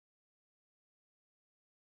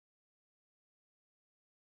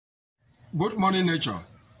Good morning, nature.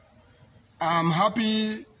 I'm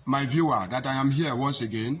happy, my viewer, that I am here once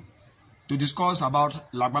again to discuss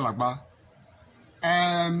about Lapalapa.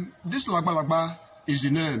 This Lapalapa is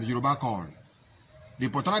the name Yoruba call. The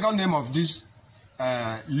botanical name of this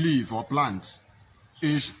leaf or plant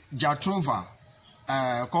is Jatropha,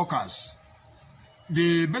 curcas.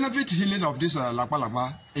 The benefit healing of this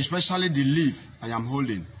Lapalapa, especially the leaf I am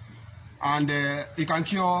holding, and it can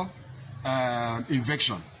cure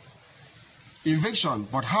infection.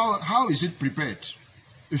 But how is it prepared?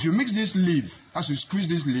 If you mix this leaf, as you squeeze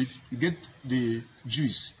this leaf, you get the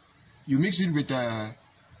juice. You mix it with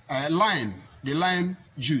lime, the lime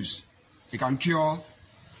juice. It can cure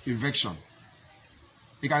infection.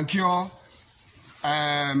 It can cure,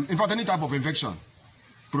 in fact, any type of infection,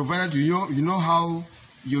 provided you know how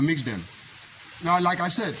you mix them. Now, like I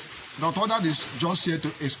said, the product is just here to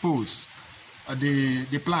expose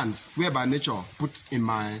the plants whereby nature put in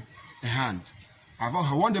my hand. I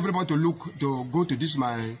want everybody to go to this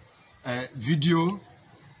my video,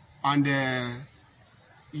 and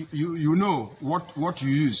you know what you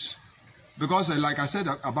use, because like I said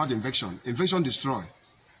about infection destroy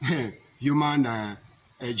human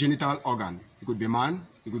genital organ. It could be man,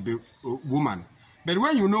 it could be woman. But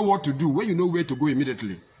when you know what to do, when you know where to go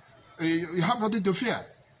immediately, you have nothing to fear.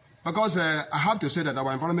 Because I have to say that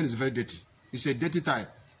our environment is very dirty. It's a dirty type.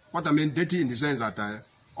 What I mean dirty in the sense that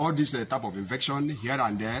all this type of infection here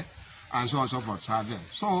and there, and so on and so forth, are there.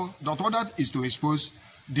 So the product is to expose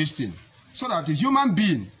this thing, so that the human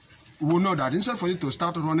being will know that instead for you to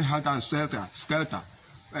start running helter and skelter,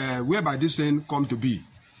 whereby this thing come to be,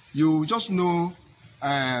 you just know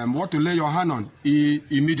what to lay your hand on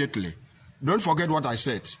immediately. Don't forget what I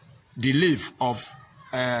said. The leaf of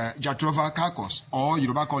Jatropha curcas, or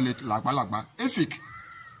Yoruba call it Lapalapa. Effic,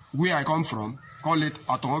 where I come from, call it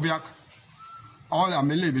automobiac. All I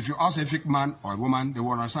believe, if you ask a Effic man or a woman, they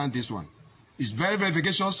will understand this one. It's very, very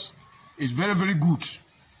efficacious. It's very, very good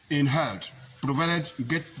in health, provided you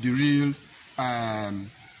get the real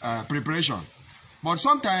preparation. But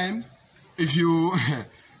sometimes, if you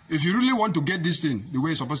really want to get this thing the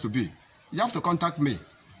way it's supposed to be, you have to contact me.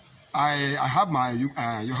 I have my.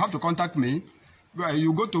 You have to contact me.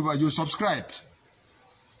 You go to you subscribe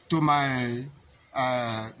to my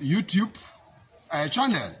YouTube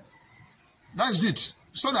channel. That's it.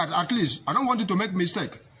 So that at least I don't want you to make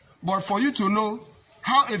mistake, but for you to know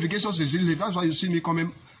how efficacious is it. That's why you see me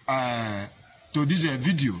coming to this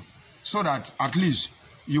video, so that at least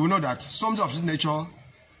you will know that something of nature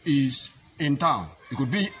is in town. It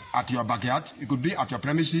could be at your backyard. It could be at your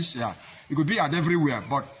premises. Yeah, it could be at everywhere.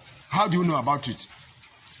 But how do you know about it?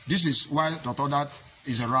 This is why the product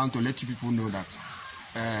is around, to let you people know that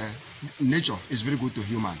nature is very good to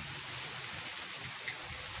human.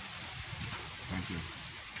 Thank you.